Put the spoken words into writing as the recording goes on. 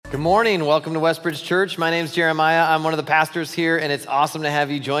Good morning. Welcome to Westbridge Church. My name is Jeremiah. I'm one of the pastors here, and it's awesome to have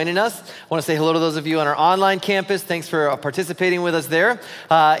you joining us. I want to say hello to those of you on our online campus. Thanks for participating with us there.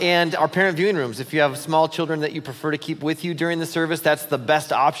 And our parent viewing rooms. If you have small children that you prefer to keep with you during the service, that's the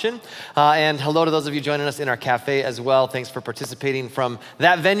best option. And hello to those of you joining us in our cafe as well. Thanks for participating from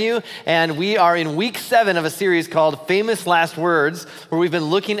that venue. And we are in week 7 of a series called Famous Last Words, where we've been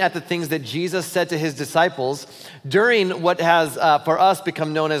looking at the things that Jesus said to his disciples during what has, for us,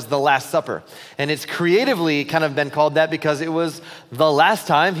 become known as the Last Supper. And it's creatively kind of been called that because it was the last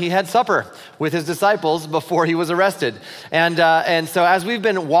time he had supper with his disciples before he was arrested. And so as we've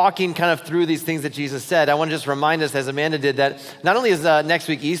been walking kind of through these things that Jesus said, I want to just remind us, as Amanda did, that not only is next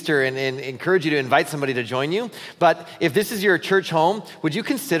week Easter and encourage you to invite somebody to join you, but if this is your church home, would you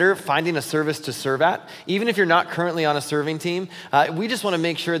consider finding a service to serve at? Even if you're not currently on a serving team, we just want to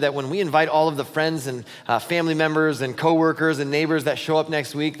make sure that when we invite all of the friends and family members and coworkers and neighbors that show up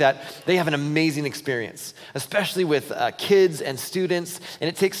next week, that they have an amazing experience, especially with kids and students. And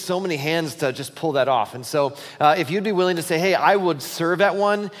it takes so many hands to just pull that off. And so if you'd be willing to say, hey, I would serve at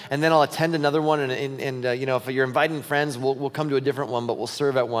one, and then I'll attend another one. And if you're inviting friends, we'll come to a different one, but we'll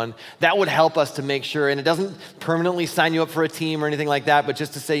serve at one. That would help us to make sure. And it doesn't permanently sign you up for a team or anything like that, but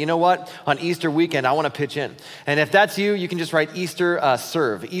just to say, you know what, on Easter weekend, I want to pitch in. And if that's you, you can just write Easter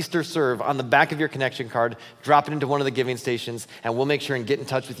serve on the back of your connection card, drop it into one of the giving stations, and we'll make sure and get in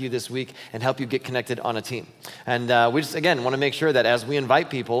touch with you this week and help you get connected on a team. And we just, again, want to make sure that as we invite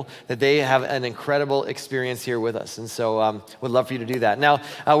people, that they have an incredible experience here with us. And so we'd love for you to do that. Now,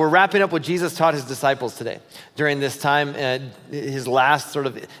 we're wrapping up what Jesus taught his disciples today during this time, his last sort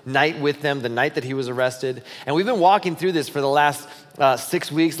of night with them, the night that he was arrested. And we've been walking through this for the last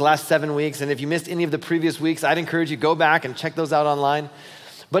 6 weeks, last 7 weeks. And if you missed any of the previous weeks, I'd encourage you to go back and check those out online.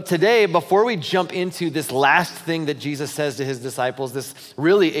 But today, before we jump into this last thing that Jesus says to his disciples, this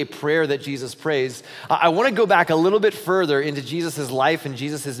really a prayer that Jesus prays, I want to go back a little bit further into Jesus' life and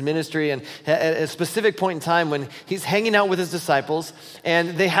Jesus' ministry, and at a specific point in time when he's hanging out with his disciples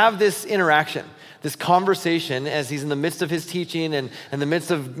and they have this interaction, this conversation as he's in the midst of his teaching and in the midst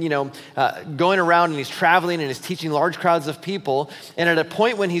of, going around, and he's traveling and he's teaching large crowds of people. And at a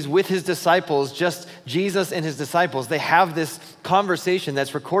point when he's with his disciples, just Jesus and his disciples, they have this conversation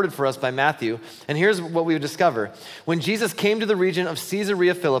that's recorded for us by Matthew. And here's what we discover. When Jesus came to the region of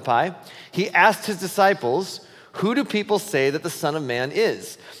Caesarea Philippi, he asked his disciples, "Who do people say that the Son of Man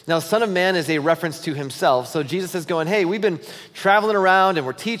is?" Now, Son of Man is a reference to himself. So Jesus is going, hey, we've been traveling around and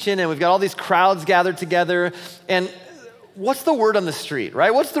we're teaching and we've got all these crowds gathered together. And what's the word on the street,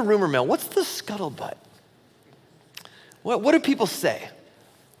 right? What's the rumor mill? What's the scuttlebutt? What do people say?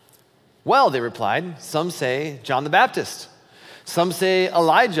 Well, they replied, some say John the Baptist. Some say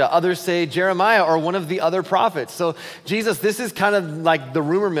Elijah, others say Jeremiah or one of the other prophets. So Jesus, this is kind of like the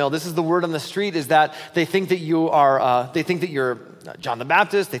rumor mill. This is the word on the street, is that they think that you're John the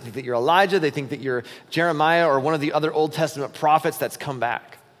Baptist, they think that you're Elijah, they think that you're Jeremiah or one of the other Old Testament prophets that's come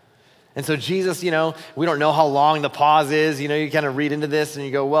back. And so Jesus, we don't know how long the pause is. You kind of read into this and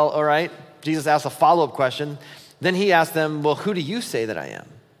you go, well, all right. Jesus asks a follow-up question. Then he asked them, well, who do you say that I am?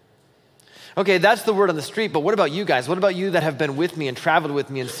 Okay, that's the word on the street, but what about you guys? What about you that have been with me and traveled with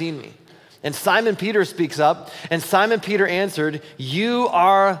me and seen me? And Simon Peter speaks up, and Simon Peter answered, "You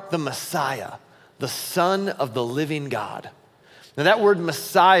are the Messiah, the Son of the living God." Now that word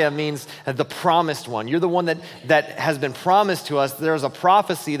Messiah means the promised one. You're the one that has been promised to us. There's a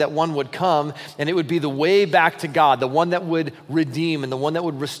prophecy that one would come, and it would be the way back to God, the one that would redeem and the one that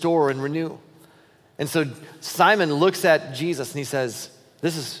would restore and renew. And so Simon looks at Jesus and he says,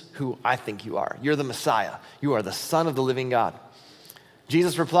 this is who I think you are. You're the Messiah. You are the Son of the living God.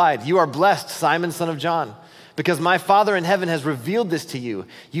 Jesus replied, "You are blessed, Simon, son of John, because my Father in heaven has revealed this to you.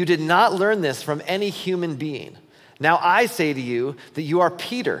 You did not learn this from any human being. Now I say to you that you are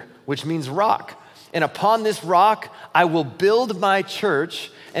Peter," which means rock. "And upon this rock I will build my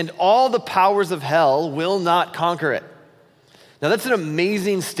church, and all the powers of hell will not conquer it." Now that's an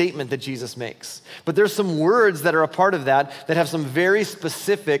amazing statement that Jesus makes. But there's some words that are a part of that have some very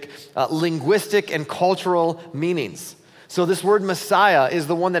specific linguistic and cultural meanings. So this word Messiah is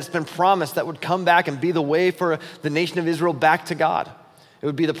the one that's been promised that would come back and be the way for the nation of Israel back to God. It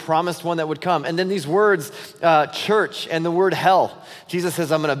would be the promised one that would come. And then these words, church and the word hell. Jesus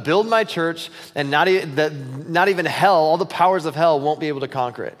says, I'm going to build my church, and not even hell, all the powers of hell won't be able to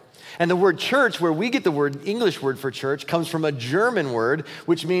conquer it. And the word church, where we get the English word for church, comes from a German word,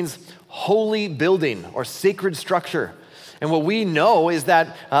 which means holy building or sacred structure. And what we know is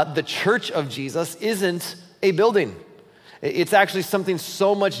that the church of Jesus isn't a building. It's actually something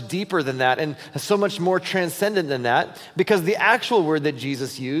so much deeper than that and so much more transcendent than that, because the actual word that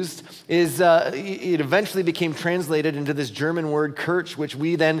Jesus used is, it eventually became translated into this German word Kirch, which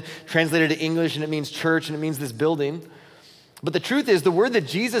we then translated to English, and it means church, and it means this building. But the truth is, the word that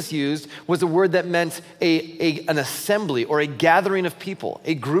Jesus used was a word that meant an assembly or a gathering of people,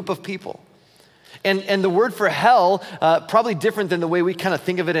 a group of people. And the word for hell, probably different than the way we kind of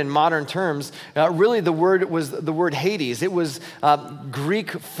think of it in modern terms, really the word was the word Hades. It was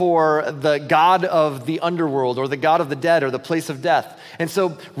Greek for the god of the underworld or the god of the dead or the place of death. And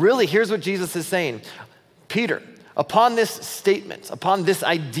so really, here's what Jesus is saying. Peter, upon this statement, upon this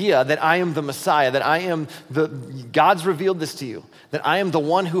idea that I am the Messiah, that God's revealed this to you, that I am the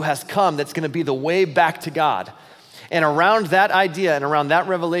one who has come that's going to be the way back to God. And around that idea and around that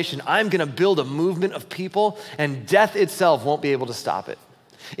revelation, I'm going to build a movement of people, and death itself won't be able to stop it.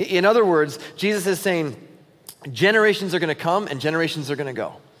 In other words, Jesus is saying generations are going to come and generations are going to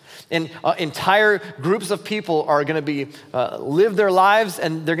go. And entire groups of people are going to be live their lives,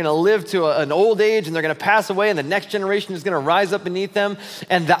 and they're going to live to an old age, and they're going to pass away, and the next generation is going to rise up beneath them.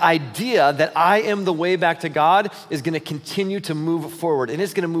 And the idea that I am the way back to God is going to continue to move forward. And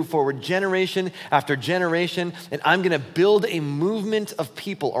it's going to move forward generation after generation. And I'm going to build a movement of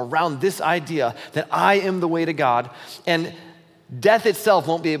people around this idea that I am the way to God. And death itself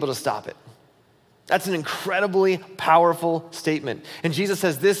won't be able to stop it. That's an incredibly powerful statement. And Jesus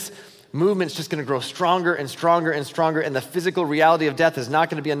says this movement's just going to grow stronger and stronger and stronger, and the physical reality of death is not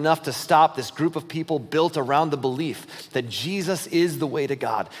going to be enough to stop this group of people built around the belief that Jesus is the way to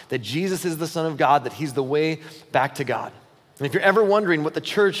God, that Jesus is the Son of God, that he's the way back to God. And if you're ever wondering what the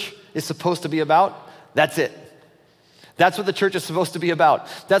church is supposed to be about, that's it. That's what the church is supposed to be about.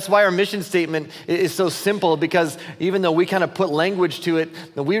 That's why our mission statement is so simple, because even though we kind of put language to it,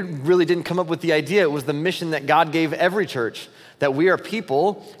 we really didn't come up with the idea. It was the mission that God gave every church, that we are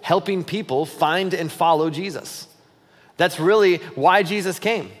people helping people find and follow Jesus. That's really why Jesus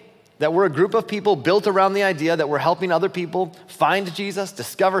came, that we're a group of people built around the idea that we're helping other people find Jesus,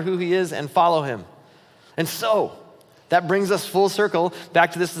 discover who he is, and follow him. And so, that brings us full circle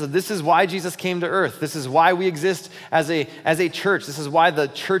back to this. This is why Jesus came to earth. This is why we exist as a church. This is why the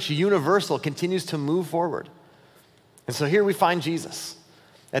church universal continues to move forward. And so here we find Jesus.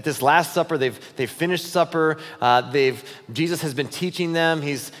 At this Last Supper, they've finished supper. Jesus has been teaching them.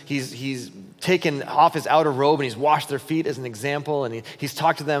 He's taken off his outer robe and he's washed their feet as an example. And he's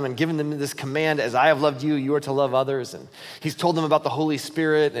talked to them and given them this command: as I have loved you, you are to love others. And he's told them about the Holy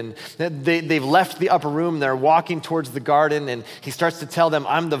Spirit. And they've left the upper room. They're walking towards the garden. And he starts to tell them,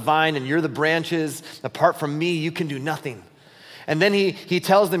 I'm the vine and you're the branches. Apart from me, you can do nothing. And then he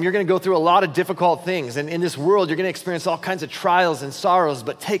tells them, you're going to go through a lot of difficult things. And in this world, you're going to experience all kinds of trials and sorrows,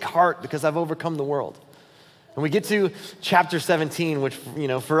 but take heart because I've overcome the world. And we get to chapter 17, which,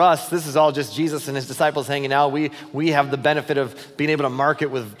 for us, this is all just Jesus and his disciples hanging out. We have the benefit of being able to mark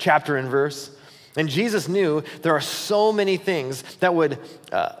it with chapter and verse. And Jesus knew there are so many things that would,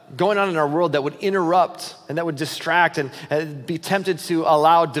 going on in our world, that would interrupt and that would distract and be tempted to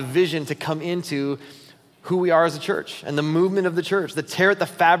allow division to come into who we are as a church and the movement of the church, the tear at the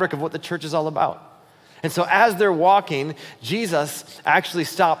fabric of what the church is all about. And so as they're walking, Jesus actually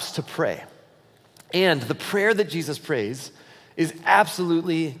stops to pray. And the prayer that Jesus prays is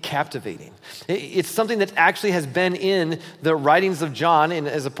absolutely captivating. It's something that actually has been in the writings of John and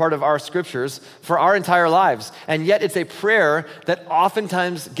as a part of our scriptures for our entire lives. And yet it's a prayer that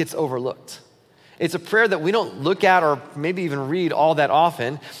oftentimes gets overlooked. It's a prayer that we don't look at or maybe even read all that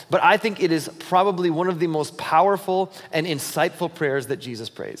often, but I think it is probably one of the most powerful and insightful prayers that Jesus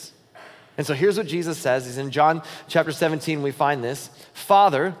prays. And so here's what Jesus says. He's in John chapter 17, we find this: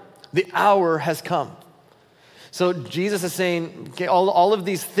 Father, the hour has come. So Jesus is saying, okay, all of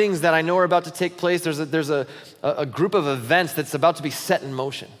these things that I know are about to take place, there's a group of events that's about to be set in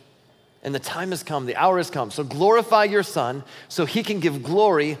motion. And the time has come, the hour has come. So glorify your Son so he can give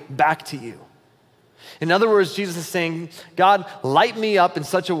glory back to you. In other words, Jesus is saying, God, light me up in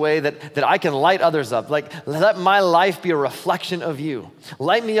such a way that I can light others up. Like, let my life be a reflection of you.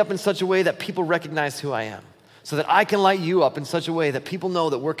 Light me up in such a way that people recognize who I am, so that I can light you up in such a way that people know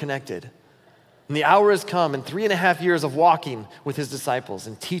that we're connected. And the hour has come, and 3.5 years of walking with his disciples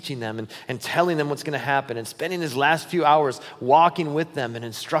and teaching them and telling them what's going to happen and spending his last few hours walking with them and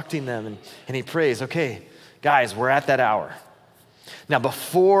instructing them. And he prays, okay, guys, we're at that hour. Now,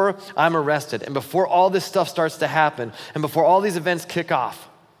 before I'm arrested and before all this stuff starts to happen and before all these events kick off,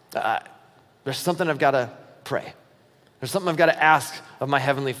 there's something I've got to pray. There's something I've got to ask of my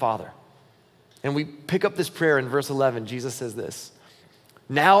heavenly Father. And we pick up this prayer in verse 11. Jesus says this: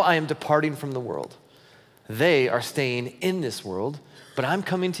 Now I am departing from the world. They are staying in this world, but I'm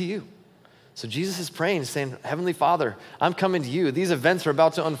coming to you. So Jesus is praying, saying, Heavenly Father, I'm coming to you. These events are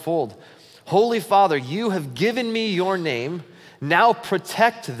about to unfold. Holy Father, you have given me your name. Now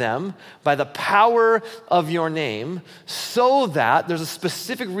protect them by the power of your name, so that there's a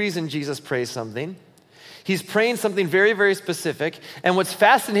specific reason Jesus prays something. He's praying something very, very specific. And what's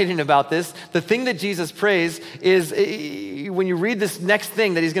fascinating about this, the thing that Jesus prays is, when you read this next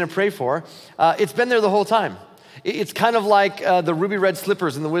thing that he's going to pray for, it's been there the whole time. It's kind of like the ruby red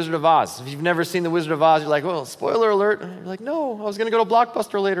slippers in The Wizard of Oz. If you've never seen The Wizard of Oz, you're like, well, spoiler alert. And you're like, no, I was going to go to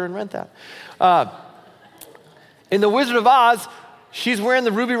Blockbuster later and rent that. In The Wizard of Oz, she's wearing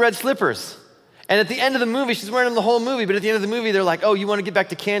the ruby red slippers. And at the end of the movie, she's wearing them the whole movie. But at the end of the movie, they're like, oh, you want to get back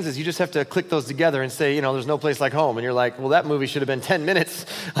to Kansas? You just have to click those together and say, there's no place like home. And you're like, well, that movie should have been 10 minutes.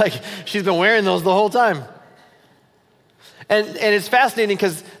 Like, she's been wearing those the whole time. And it's fascinating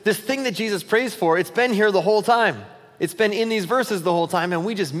because this thing that Jesus prays for, it's been here the whole time. It's been in these verses the whole time, and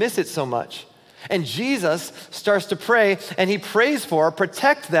we just miss it so much. And Jesus starts to pray, and he prays for,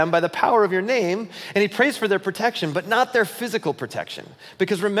 protect them by the power of your name, and he prays for their protection, but not their physical protection.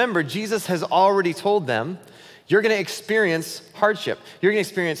 Because remember, Jesus has already told them, you're going to experience hardship. You're going to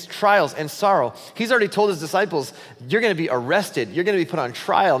experience trials and sorrow. He's already told his disciples, you're going to be arrested. You're going to be put on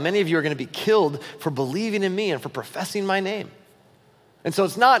trial. Many of you are going to be killed for believing in me and for professing my name. And so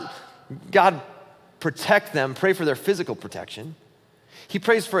it's not, God, protect them, pray for their physical protection. He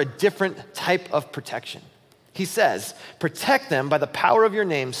prays for a different type of protection. He says, protect them by the power of your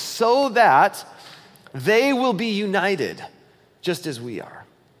name so that they will be united just as we are.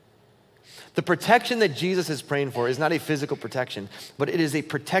 The protection that Jesus is praying for is not a physical protection, but it is a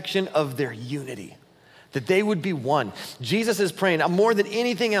protection of their unity, that they would be one. Jesus is praying more than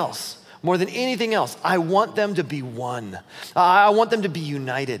anything else, I want them to be one. I want them to be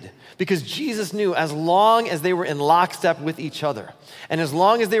united, because Jesus knew as long as they were in lockstep with each other, and as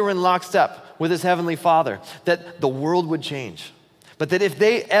long as they were in lockstep with his heavenly Father, that the world would change. But that if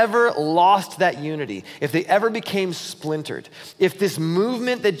they ever lost that unity, if they ever became splintered, if this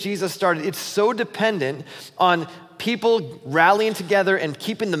movement that Jesus started, it's so dependent on people rallying together and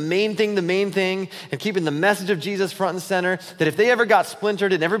keeping the main thing, and keeping the message of Jesus front and center, that if they ever got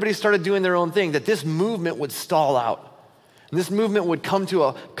splintered and everybody started doing their own thing, that this movement would stall out. And this movement would come to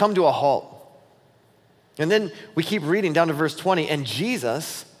a halt. And then we keep reading down to verse 20, and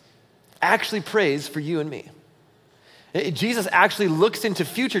Jesus actually prays for you and me. Jesus actually looks into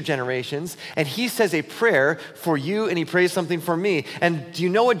future generations, and he says a prayer for you, and he prays something for me. And do you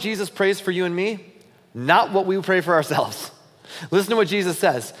know what Jesus prays for you and me? Not what we pray for ourselves. Listen to what Jesus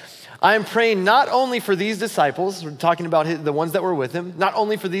says. I am praying not only for these disciples, we're talking about the ones that were with him, not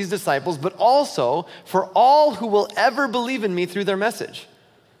only for these disciples, but also for all who will ever believe in me through their message.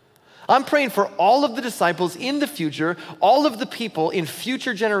 I'm praying for all of the disciples in the future, all of the people in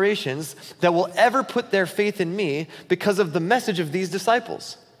future generations that will ever put their faith in me because of the message of these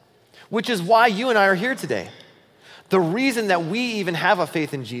disciples, which is why you and I are here today. The reason that we even have a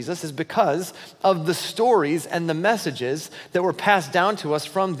faith in Jesus is because of the stories and the messages that were passed down to us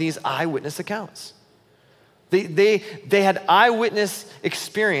from these eyewitness accounts. They had eyewitness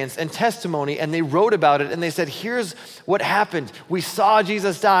experience and testimony, and they wrote about it, and they said, here's what happened. We saw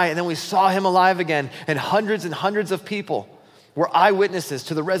Jesus die, and then we saw him alive again, and hundreds of people were eyewitnesses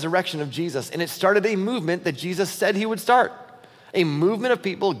to the resurrection of Jesus, and it started a movement that Jesus said he would start, a movement of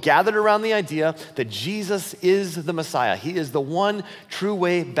people gathered around the idea that Jesus is the Messiah. He is the one true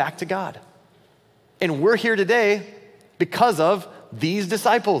way back to God. And we're here today because of these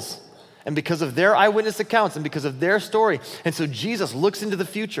disciples, and because of their eyewitness accounts, and because of their story. And so Jesus looks into the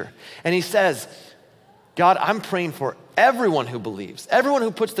future and he says, God, I'm praying for everyone who believes, everyone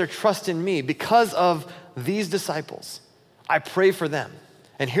who puts their trust in me because of these disciples. I pray for them.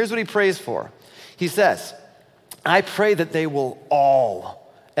 And here's what he prays for. He says, I pray that they will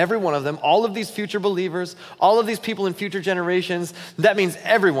every one of them, all of these future believers, all of these people in future generations, that means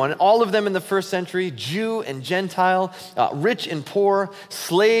everyone, all of them in the first century, Jew and Gentile, rich and poor,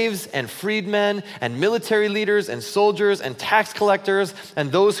 slaves and freedmen, and military leaders and soldiers and tax collectors,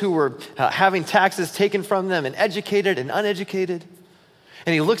 and those who were having taxes taken from them, and educated and uneducated.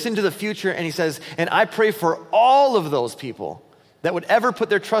 And he looks into the future and he says, and I pray for all of those people that would ever put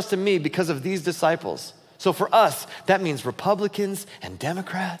their trust in me because of these disciples. So for us, that means Republicans and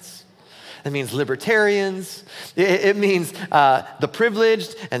Democrats. It means libertarians. It means the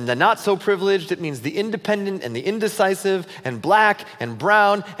privileged and the not so privileged. It means the independent and the indecisive, and black and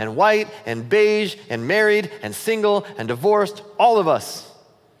brown and white and beige and married and single and divorced, all of us.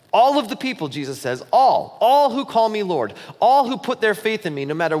 All of the people, Jesus says, all who call me Lord, all who put their faith in me,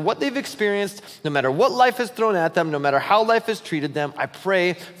 no matter what they've experienced, no matter what life has thrown at them, no matter how life has treated them, I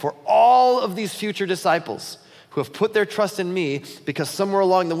pray for all of these future disciples who have put their trust in me because somewhere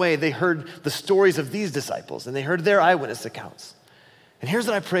along the way they heard the stories of these disciples and they heard their eyewitness accounts. And here's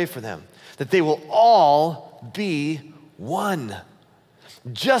what I pray for them, that they will all be one,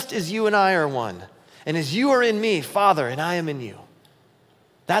 just as you and I are one, and as you are in me, Father, and I am in you.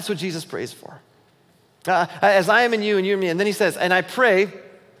 That's what Jesus prays for. As I am in you and you in me. And then he says, and I pray,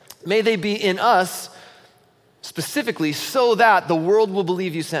 may they be in us specifically so that the world will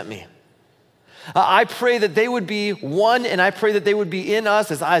believe you sent me. I pray that they would be one, and I pray that they would be in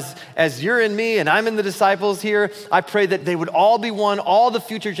us as you're in me and I'm in the disciples here. I pray that they would all be one, all the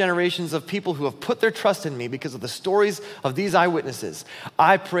future generations of people who have put their trust in me because of the stories of these eyewitnesses.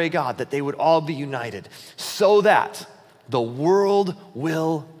 I pray, God, that they would all be united so that the world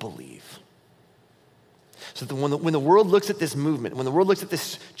will believe. So that when the world looks at this movement, when the world looks at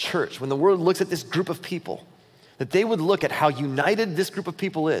this church, when the world looks at this group of people, that they would look at how united this group of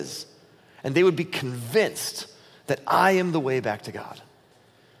people is, and they would be convinced that I am the way back to God.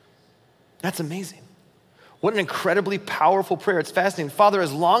 That's amazing. What an incredibly powerful prayer. It's fascinating. Father,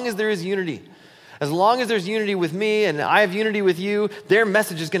 as long as there is unity, as long as there's unity with me and I have unity with you, their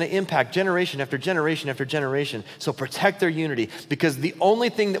message is going to impact generation after generation after generation. So protect their unity, because the only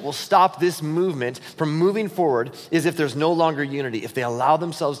thing that will stop this movement from moving forward is if there's no longer unity, if they allow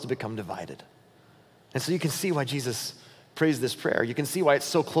themselves to become divided. And so you can see why Jesus prays this prayer. You can see why it's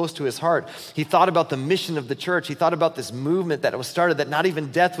so close to his heart. He thought about the mission of the church. He thought about this movement that was started, that not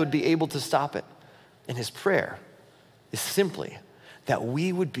even death would be able to stop it. And his prayer is simply that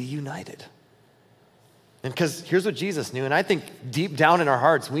we would be united. And because here's what Jesus knew, and I think deep down in our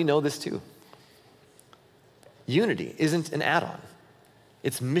hearts, we know this too. Unity isn't an add-on.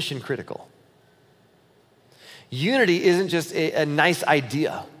 It's mission critical. Unity isn't just a nice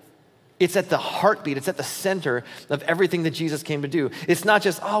idea. It's at the heartbeat, it's at the center of everything that Jesus came to do. It's not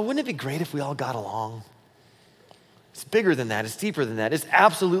just, oh, wouldn't it be great if we all got along? It's bigger than that, it's deeper than that. It's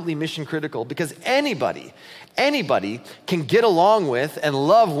absolutely mission critical, because anybody can get along with and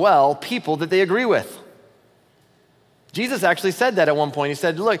love well people that they agree with. Jesus actually said that at one point. He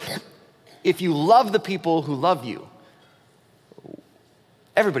said, look, if you love the people who love you,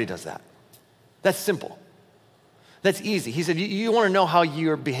 everybody does that. That's simple. That's easy. He said, you want to know how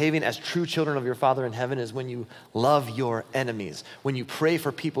you're behaving as true children of your Father in heaven is when you love your enemies, when you pray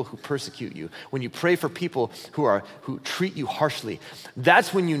for people who persecute you, when you pray for people who treat you harshly.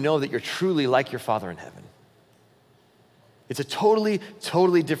 That's when you know that you're truly like your Father in heaven. It's a totally,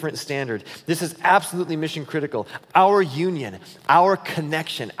 totally different standard. This is absolutely mission critical. Our union, our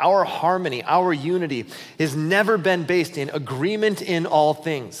connection, our harmony, our unity has never been based in agreement in all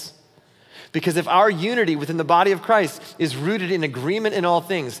things. Because if our unity within the body of Christ is rooted in agreement in all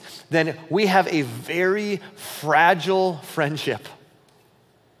things, then we have a very fragile friendship.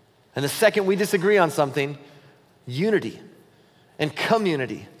 And the second we disagree on something, unity and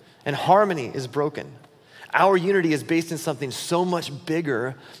community and harmony is broken. Our unity is based in something so much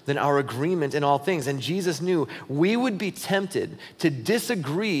bigger than our agreement in all things. And Jesus knew we would be tempted to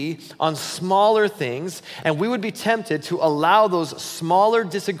disagree on smaller things, and we would be tempted to allow those smaller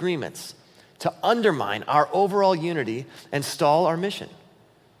disagreements to undermine our overall unity and stall our mission.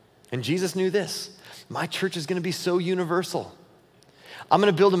 And Jesus knew this. My church is going to be so universal. I'm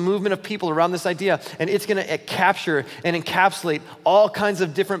going to build a movement of people around this idea, and it's going to capture and encapsulate all kinds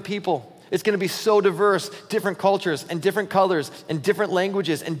of different people. It's going to be so diverse, different cultures and different colors and different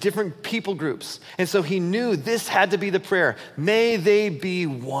languages and different people groups. And so he knew this had to be the prayer. May they be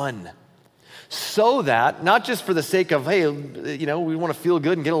one. So that, not just for the sake of, hey, we want to feel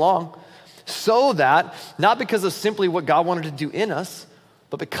good and get along. So that, not because of simply what God wanted to do in us,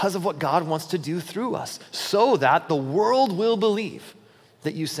 but because of what God wants to do through us. So that the world will believe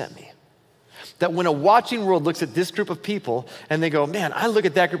that you sent me. That when a watching world looks at this group of people and they go, man, I look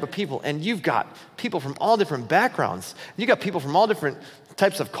at that group of people and you've got people from all different backgrounds. You've got people from all different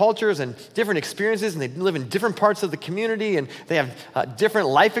types of cultures and different experiences, and they live in different parts of the community, and they have different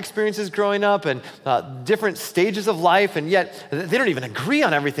life experiences growing up and different stages of life, and yet they don't even agree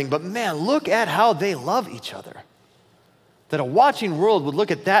on everything. But man, look at how they love each other. That a watching world would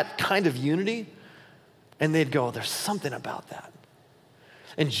look at that kind of unity and they'd go, there's something about that.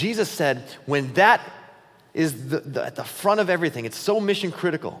 And Jesus said, when that is at the front of everything, it's so mission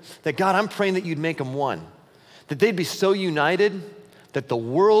critical that God, I'm praying that you'd make them one, that they'd be so united that the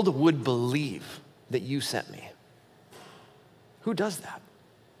world would believe that you sent me. Who does that?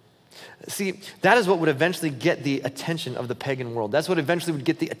 See, that is what would eventually get the attention of the pagan world. That's what eventually would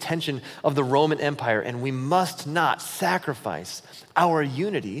get the attention of the Roman Empire, and we must not sacrifice our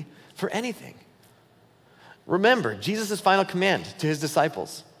unity for anything. Remember, Jesus' final command to his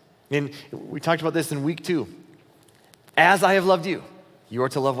disciples, and we talked about this in week 2. As I have loved you, you are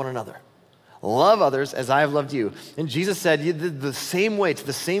to love one another. Love others as I have loved you. And Jesus said, the same way, to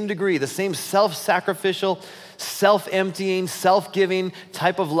the same degree, the same self-sacrificial, self-emptying, self-giving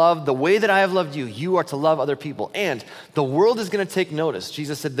type of love, the way that I have loved you, you are to love other people. And the world is going to take notice.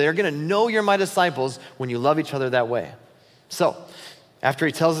 Jesus said, they're going to know you're my disciples when you love each other that way. So, after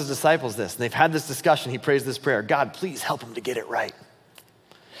he tells his disciples this, and they've had this discussion, he prays this prayer, God, please help them to get it right.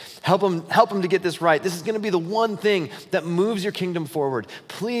 Help them to get this right. This is going to be the one thing that moves your kingdom forward.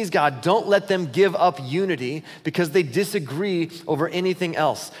 Please, God, don't let them give up unity because they disagree over anything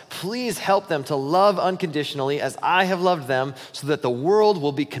else. Please help them to love unconditionally as I have loved them so that the world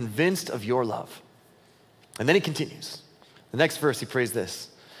will be convinced of your love. And then he continues. The next verse, he prays this.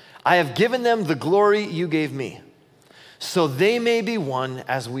 I have given them the glory you gave me, so they may be one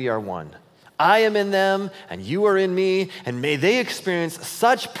as we are one. I am in them, and you are in me, and may they experience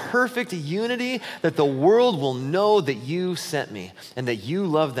such perfect unity that the world will know that you sent me and that you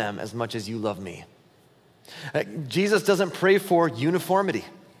love them as much as you love me. Jesus doesn't pray for uniformity.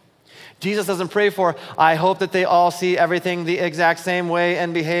 Jesus doesn't pray for, I hope that they all see everything the exact same way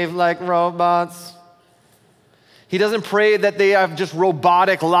and behave like robots. He doesn't pray that they are just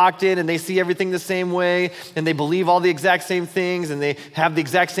robotic, locked in, and they see everything the same way, and they believe all the exact same things, and they have the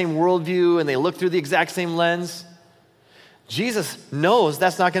exact same worldview, and they look through the exact same lens. Jesus knows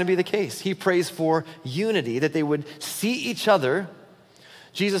that's not going to be the case. He prays for unity, that they would see each other.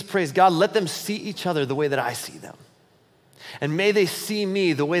 Jesus prays, God, let them see each other the way that I see them. And may they see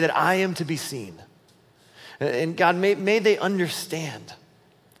me the way that I am to be seen. And God, may they understand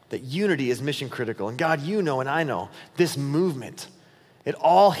that unity is mission critical. And God, you know and I know this movement, it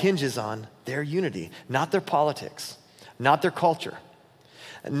all hinges on their unity, not their politics, not their culture,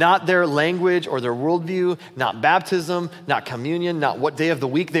 not their language or their worldview, not baptism, not communion, not what day of the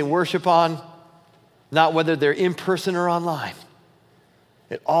week they worship on, not whether they're in person or online.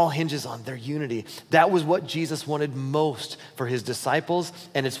 It all hinges on their unity. That was what Jesus wanted most for his disciples,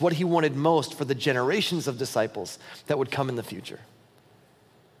 and it's what he wanted most for the generations of disciples that would come in the future.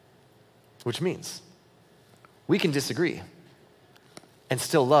 Which means we can disagree and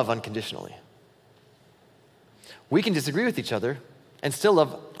still love unconditionally. We can disagree with each other and still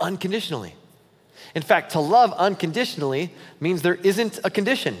love unconditionally. In fact, to love unconditionally means there isn't a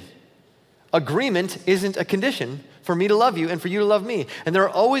condition. Agreement isn't a condition for me to love you and for you to love me. And there are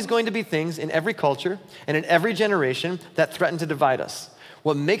always going to be things in every culture and in every generation that threaten to divide us.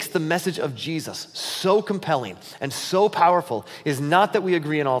 What makes the message of Jesus so compelling and so powerful is not that we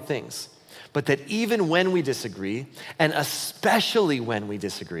agree in all things, but that even when we disagree, and especially when we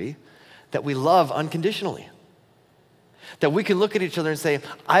disagree, that we love unconditionally. That we can look at each other and say,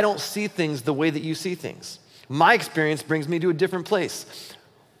 I don't see things the way that you see things. My experience brings me to a different place,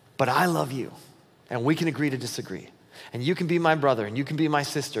 but I love you, and we can agree to disagree. And you can be my brother, and you can be my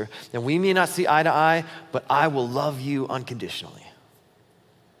sister, and we may not see eye to eye, but I will love you unconditionally.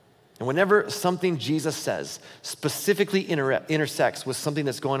 And whenever something Jesus says specifically intersects with something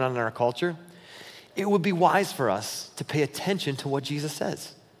that's going on in our culture, it would be wise for us to pay attention to what Jesus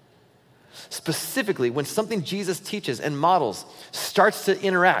says. Specifically, when something Jesus teaches and models starts to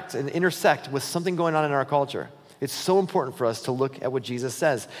interact and intersect with something going on in our culture, it's so important for us to look at what Jesus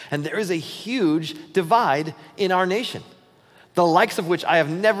says. And there is a huge divide in our nation, the likes of which I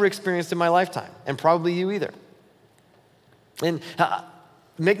have never experienced in my lifetime, and probably you either. And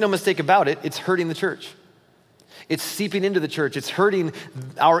make no mistake about it, it's hurting the church. It's seeping into the church. It's hurting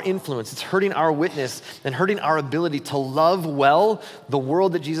our influence. It's hurting our witness and hurting our ability to love well the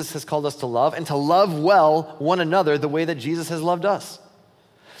world that Jesus has called us to love and to love well one another the way that Jesus has loved us.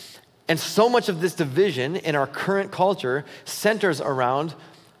 And so much of this division in our current culture centers around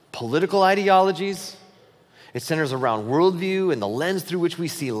political ideologies. It centers around worldview and the lens through which we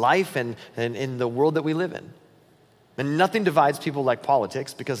see life and in the world that we live in. And nothing divides people like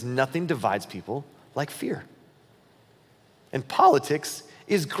politics because nothing divides people like fear. And politics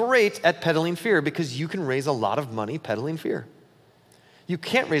is great at peddling fear because you can raise a lot of money peddling fear. You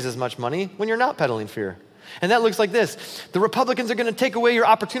can't raise as much money when you're not peddling fear. And that looks like this. The Republicans are going to take away your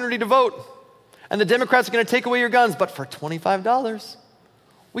opportunity to vote, and the Democrats are going to take away your guns, but for $25,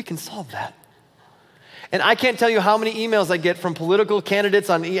 we can solve that. And I can't tell you how many emails I get from political candidates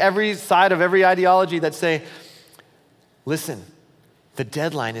on every side of every ideology that say, listen, the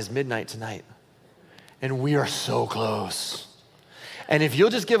deadline is midnight tonight, and we are so close. And if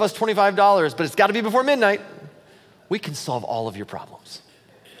you'll just give us $25, but it's got to be before midnight, we can solve all of your problems.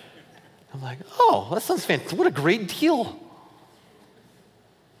 I'm like, oh, that sounds fantastic. What a great deal.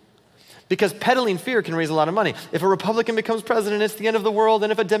 Because peddling fear can raise a lot of money. If a Republican becomes president, it's the end of the world.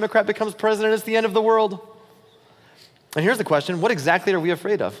 And if a Democrat becomes president, it's the end of the world. And here's the question, what exactly are we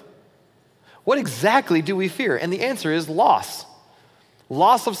afraid of? What exactly do we fear? And the answer is loss.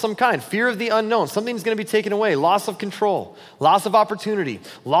 Loss of some kind, fear of the unknown. Something's going to be taken away. Loss of control, loss of opportunity,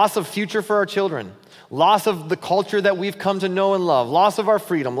 loss of future for our children, loss of the culture that we've come to know and love, loss of our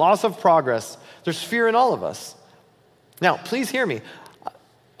freedom, loss of progress. There's fear in all of us. Now, please hear me.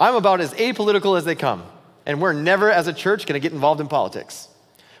 I'm about as apolitical as they come, and we're never as a church going to get involved in politics.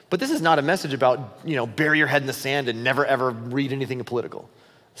 But this is not a message about, bury your head in the sand and never ever read anything political.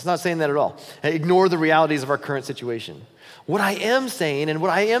 It's not saying that at all. Ignore the realities of our current situation. What I am saying and what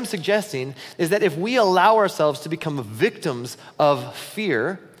I am suggesting is that if we allow ourselves to become victims of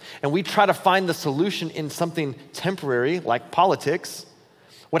fear and we try to find the solution in something temporary like politics,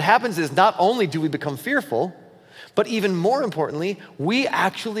 what happens is not only do we become fearful, but even more importantly, we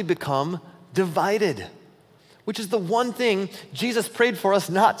actually become divided, which is the one thing Jesus prayed for us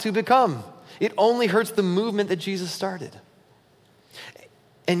not to become. It only hurts the movement that Jesus started.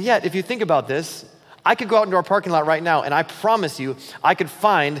 And yet, if you think about this, I could go out into our parking lot right now, and I promise you, I could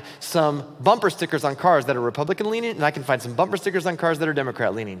find some bumper stickers on cars that are Republican leaning, and I can find some bumper stickers on cars that are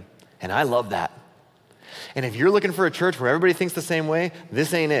Democrat leaning. And I love that. And if you're looking for a church where everybody thinks the same way,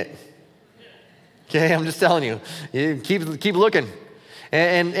 this ain't it. Okay, I'm just telling you. You keep looking.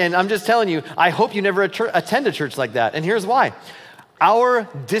 And I'm just telling you, I hope you never attend a church like that. And here's why. Our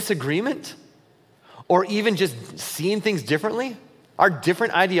disagreement, or even just seeing things differently, our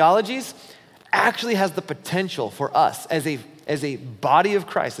different ideologies, actually has the potential for us as a body of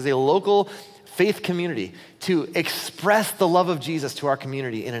Christ, as a local faith community, to express the love of Jesus to our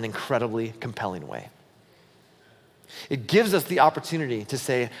community in an incredibly compelling way. It gives us the opportunity to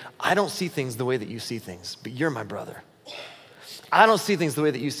say, I don't see things the way that you see things, but you're my brother. I don't see things the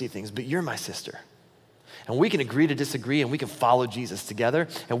way that you see things, but you're my sister. And we can agree to disagree, and we can follow Jesus together,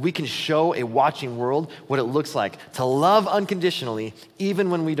 and we can show a watching world what it looks like to love unconditionally, even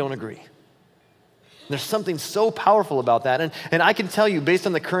when we don't agree. There's something so powerful about that. And I can tell you, based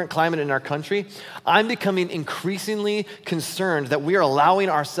on the current climate in our country, I'm becoming increasingly concerned that we are allowing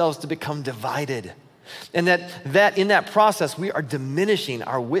ourselves to become divided. And that in that process, we are diminishing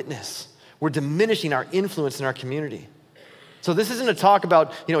our witness. We're diminishing our influence in our community. So this isn't a talk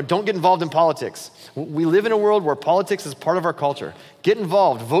about, don't get involved in politics. We live in a world where politics is part of our culture. Get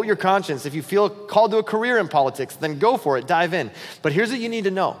involved, vote your conscience. If you feel called to a career in politics, then go for it, dive in. But here's what you need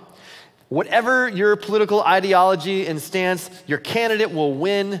to know. Whatever your political ideology and stance, your candidate will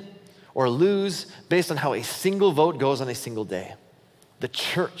win or lose based on how a single vote goes on a single day. The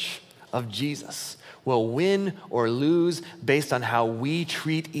church of Jesus will win or lose based on how we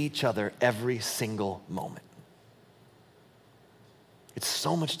treat each other every single moment. It's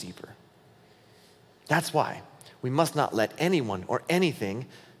so much deeper. That's why we must not let anyone or anything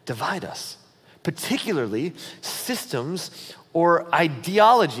divide us, particularly systems or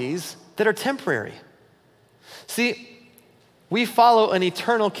ideologies that are temporary. See, we follow an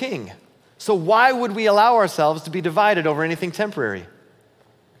eternal king. So why would we allow ourselves to be divided over anything temporary?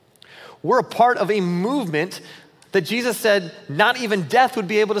 We're a part of a movement that Jesus said not even death would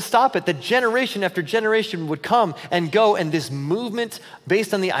be able to stop it, that generation after generation would come and go, and this movement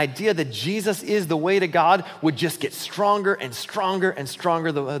based on the idea that Jesus is the way to God would just get stronger and stronger and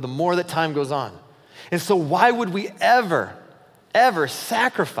stronger the more that time goes on. And so why would we ever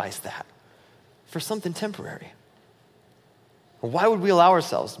sacrifice that for something temporary? Why would we allow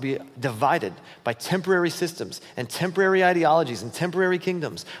ourselves to be divided by temporary systems and temporary ideologies and temporary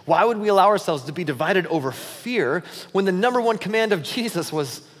kingdoms? Why would we allow ourselves to be divided over fear when the number one command of Jesus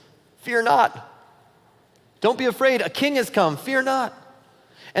was, fear not. Don't be afraid, a king has come, fear not.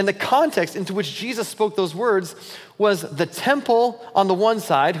 And the context into which Jesus spoke those words was the temple on the one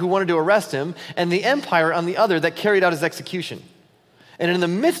side who wanted to arrest him, and the empire on the other that carried out his execution. And in the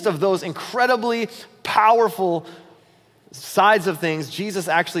midst of those incredibly powerful sides of things, Jesus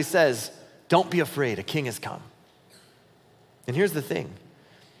actually says, don't be afraid, a king has come. And here's the thing.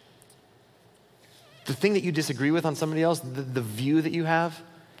 The thing that you disagree with on somebody else, the view that you have,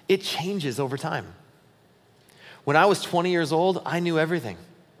 it changes over time. When I was 20 years old, I knew everything.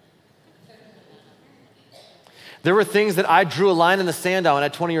 There were things that I drew a line in the sand on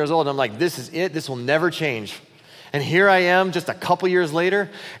at 20 years old, and I'm like, this is it, this will never change. And here I am just a couple years later,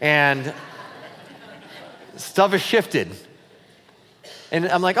 and stuff has shifted. And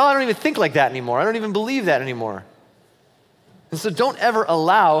I'm like, I don't even think like that anymore. I don't even believe that anymore. And so don't ever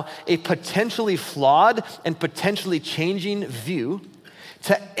allow a potentially flawed and potentially changing view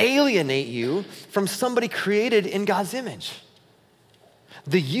to alienate you from somebody created in God's image.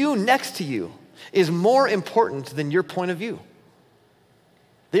 The you next to you is more important than your point of view.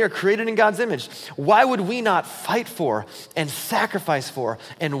 They are created in God's image. Why would we not fight for and sacrifice for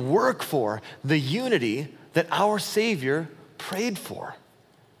and work for the unity that our Savior prayed for?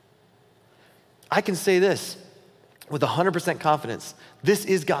 I can say this with 100% confidence. This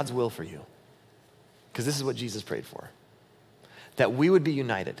is God's will for you, because this is what Jesus prayed for. That we would be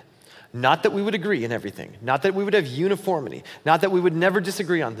united. Not that we would agree in everything, not that we would have uniformity, not that we would never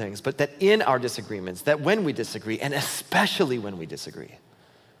disagree on things, but that in our disagreements, that when we disagree, and especially when we disagree,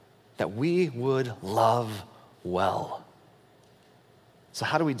 that we would love well. So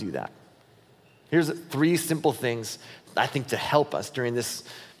how do we do that? Here's 3 simple things, I think, to help us during this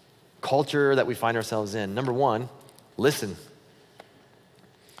culture that we find ourselves in. Number 1, listen.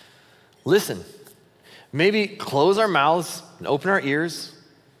 Listen. Maybe close our mouths and open our ears.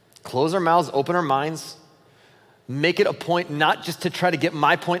 Close our mouths, open our minds. Make it a point not just to try to get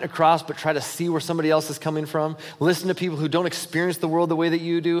my point across, but try to see where somebody else is coming from. Listen to people who don't experience the world the way that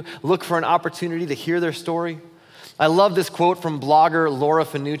you do. Look for an opportunity to hear their story. I love this quote from blogger Laura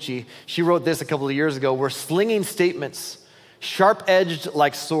Fanucci. She wrote this a couple of years ago. We're slinging statements, sharp-edged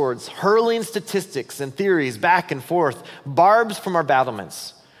like swords, hurling statistics and theories back and forth, barbs from our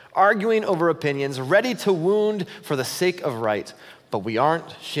battlements, arguing over opinions, ready to wound for the sake of right, but we aren't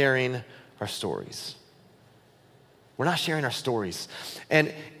sharing our stories. We're not sharing our stories.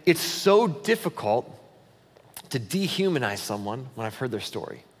 And it's so difficult to dehumanize someone when I've heard their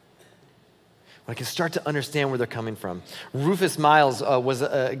story, when I can start to understand where they're coming from. Rufus Miles was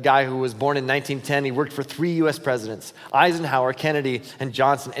a guy who was born in 1910. He worked for 3 U.S. presidents, Eisenhower, Kennedy, and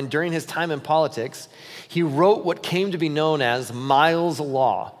Johnson. And during his time in politics, he wrote what came to be known as Miles'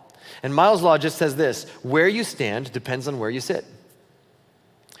 Law. And Miles' Law just says this: where you stand depends on where you sit.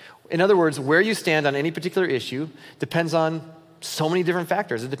 In other words, where you stand on any particular issue depends on so many different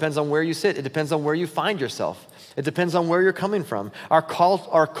factors. It depends on where you sit. It depends on where you find yourself. It depends on where you're coming from. Our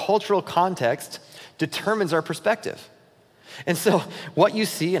cultural context determines our perspective. And so what you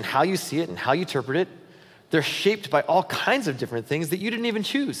see and how you see it and how you interpret it, they're shaped by all kinds of different things that you didn't even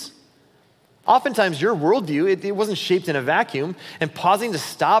choose. Oftentimes your worldview, it wasn't shaped in a vacuum, and pausing to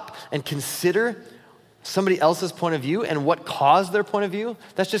stop and consider somebody else's point of view and what caused their point of view,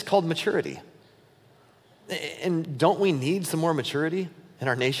 that's just called maturity. And don't we need some more maturity in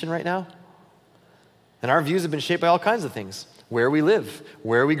our nation right now? And our views have been shaped by all kinds of things. Where we live,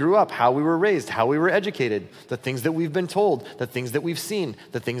 where we grew up, how we were raised, how we were educated, the things that we've been told, the things that we've seen,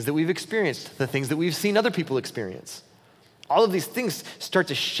 the things that we've experienced, the things that we've seen other people experience. All of these things start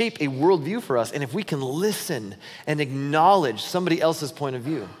to shape a worldview for us. And if we can listen and acknowledge somebody else's point of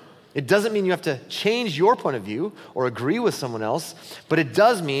view, it doesn't mean you have to change your point of view or agree with someone else, but it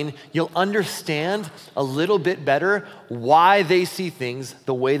does mean you'll understand a little bit better why they see things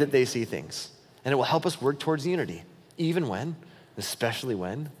the way that they see things. And it will help us work towards unity, even when, especially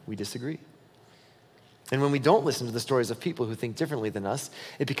when, we disagree. And when we don't listen to the stories of people who think differently than us,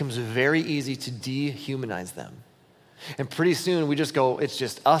 it becomes very easy to dehumanize them. And pretty soon we just go, it's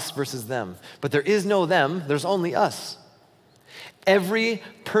just us versus them. But there is no them, there's only us. Every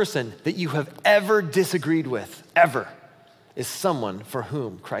person that you have ever disagreed with, ever, is someone for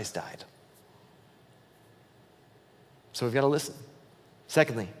whom Christ died. So we've got to listen.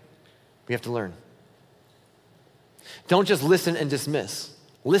 Secondly, we have to learn. Don't just listen and dismiss.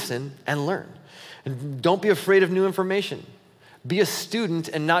 Listen and learn. And don't be afraid of new information. Be a student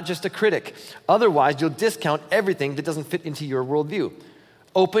and not just a critic. Otherwise, you'll discount everything that doesn't fit into your worldview.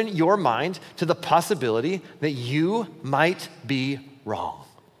 Open your mind to the possibility that you might be wrong.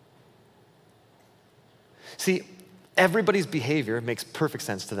 See, everybody's behavior makes perfect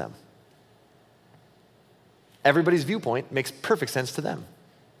sense to them. Everybody's viewpoint makes perfect sense to them.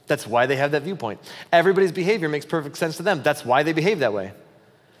 That's why they have that viewpoint. Everybody's behavior makes perfect sense to them. That's why they behave that way.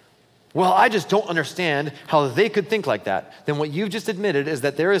 Well, I just don't understand how they could think like that. Then what you've just admitted is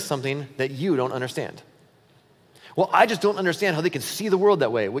that there is something that you don't understand. Well, I just don't understand how they can see the world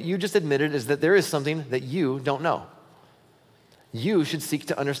that way. What you just admitted is that there is something that you don't know. You should seek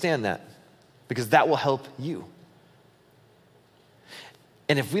to understand that, because that will help you.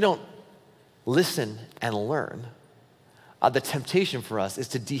 And if we don't listen and learn, the temptation for us is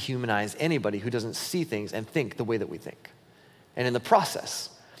to dehumanize anybody who doesn't see things and think the way that we think. And in the process,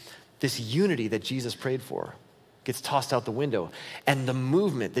 this unity that Jesus prayed for gets tossed out the window, and the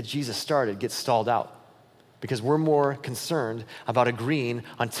movement that Jesus started gets stalled out, because we're more concerned about agreeing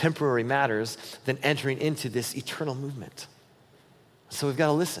on temporary matters than entering into this eternal movement. So we've got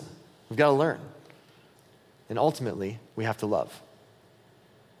to listen. We've got to learn. And ultimately, we have to love.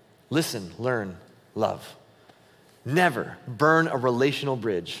 Listen, learn, love. Never burn a relational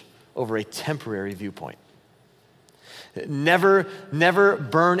bridge over a temporary viewpoint. Never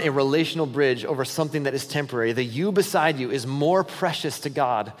burn a relational bridge over something that is temporary. The you beside you is more precious to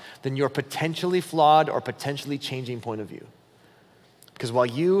God than your potentially flawed or potentially changing point of view. Because while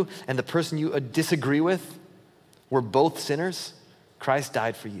you and the person you disagree with were both sinners, Christ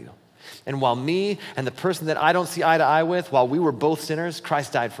died for you. And while me and the person that I don't see eye to eye with, while we were both sinners,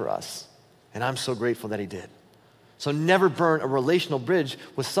 Christ died for us. And I'm so grateful that he did. So never burn a relational bridge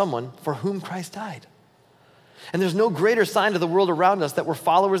with someone for whom Christ died. And there's no greater sign to the world around us that we're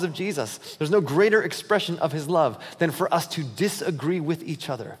followers of Jesus. There's no greater expression of his love than for us to disagree with each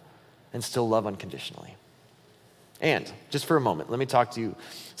other and still love unconditionally. And just for a moment, let me talk to you,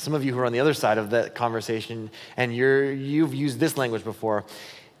 some of you who are on the other side of that conversation, and you've used this language before.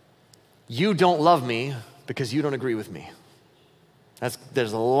 You don't love me because you don't agree with me.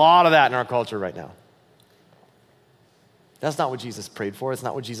 There's a lot of that in our culture right now. That's not what Jesus prayed for. It's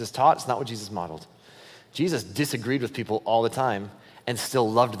not what Jesus taught. It's not what Jesus modeled. Jesus disagreed with people all the time and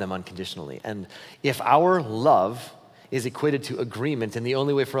still loved them unconditionally. And if our love is equated to agreement, and the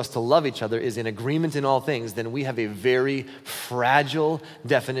only way for us to love each other is in agreement in all things, then we have a very fragile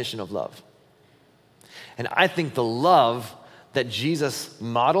definition of love. And I think the love that Jesus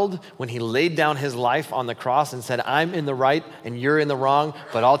modeled when he laid down his life on the cross and said, I'm in the right and you're in the wrong,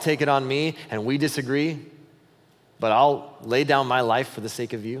 but I'll take it on me, and we disagree, but I'll lay down my life for the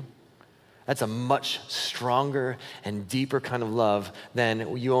sake of you. That's a much stronger and deeper kind of love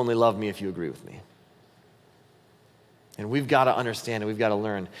than you only love me if you agree with me. And we've got to understand and we've got to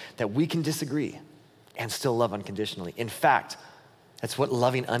learn that we can disagree and still love unconditionally. In fact, that's what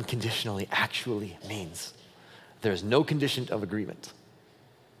loving unconditionally actually means. There's no condition of agreement,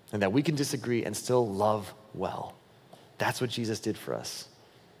 and that we can disagree and still love well. That's what Jesus did for us.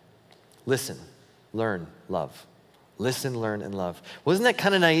 Listen, learn, love. Listen, learn, and love. Wasn't that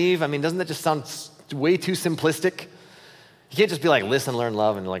kind of naive? I mean, doesn't that just sound way too simplistic? You can't just be like, listen, learn,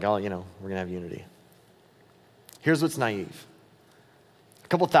 love, and like, oh, we're going to have unity. Here's what's naive. A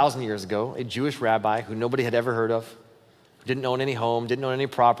couple thousand years ago, a Jewish rabbi who nobody had ever heard of, didn't own any home, didn't own any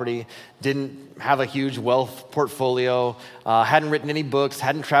property, didn't have a huge wealth portfolio, hadn't written any books,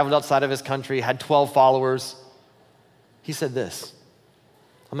 hadn't traveled outside of his country, had 12 followers. He said this,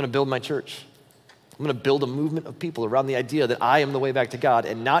 I'm going to build my church. I'm going to build a movement of people around the idea that I am the way back to God,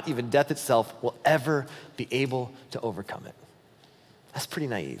 and not even death itself will ever be able to overcome it. That's pretty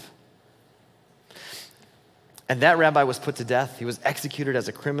naive. And that rabbi was put to death. He was executed as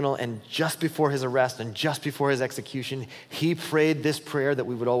a criminal, and just before his arrest and just before his execution, he prayed this prayer that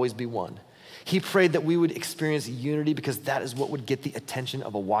we would always be one. He prayed that we would experience unity because that is what would get the attention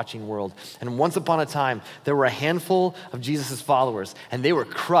of a watching world. And once upon a time, there were a handful of Jesus' followers, and they were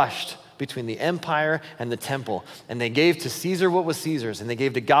crushed between the empire and the temple. And they gave to Caesar what was Caesar's, and they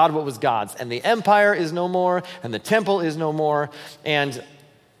gave to God what was God's. And the empire is no more, and the temple is no more, and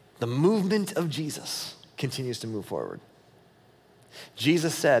the movement of Jesus continues to move forward.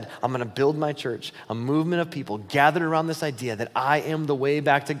 Jesus said, I'm going to build my church, a movement of people gathered around this idea that I am the way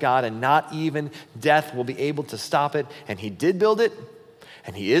back to God, and not even death will be able to stop it. And he did build it,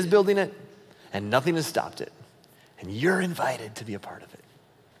 and he is building it, and nothing has stopped it. And you're invited to be a part of it.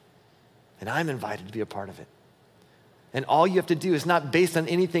 And I'm invited to be a part of it. And all you have to do is not based on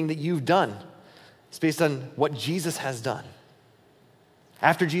anything that you've done. It's based on what Jesus has done.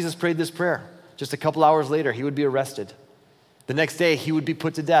 After Jesus prayed this prayer, just a couple hours later, he would be arrested. The next day, he would be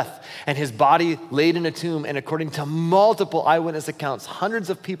put to death, and his body laid in a tomb. And according to multiple eyewitness accounts, hundreds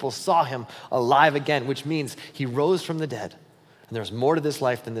of people saw him alive again, which means he rose from the dead. And there's more to this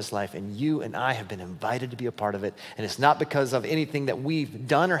life than this life, and you and I have been invited to be a part of it. And it's not because of anything that we've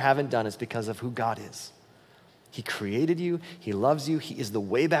done or haven't done. It's because of who God is. He created you. He loves you. He is the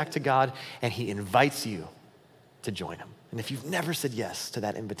way back to God, and he invites you to join him. And if you've never said yes to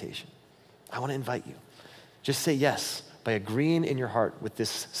that invitation, I want to invite you. Just say yes by agreeing in your heart with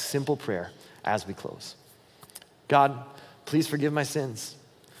this simple prayer as we close. God, please forgive my sins.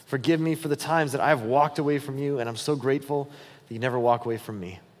 Forgive me for the times that I've walked away from you, and I'm so grateful that you never walk away from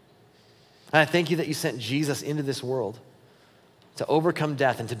me. And I thank you that you sent Jesus into this world to overcome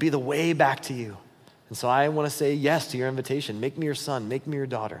death and to be the way back to you. And so I want to say yes to your invitation. Make me your son, make me your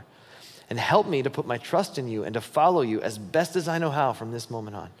daughter, and help me to put my trust in you and to follow you as best as I know how from this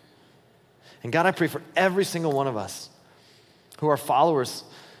moment on. And God, I pray for every single one of us who are followers,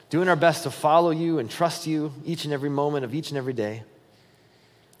 doing our best to follow you and trust you each and every moment of each and every day.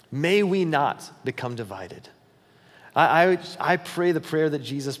 May we not become divided. I pray the prayer that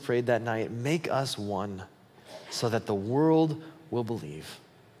Jesus prayed that night, make us one so that the world will believe.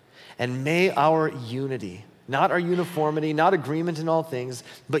 And may our unity, not our uniformity, not agreement in all things,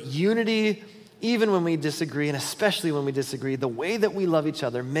 but unity even when we disagree, and especially when we disagree, the way that we love each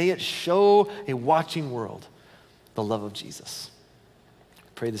other, may it show a watching world the love of Jesus. I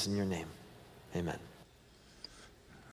pray this in your name. Amen.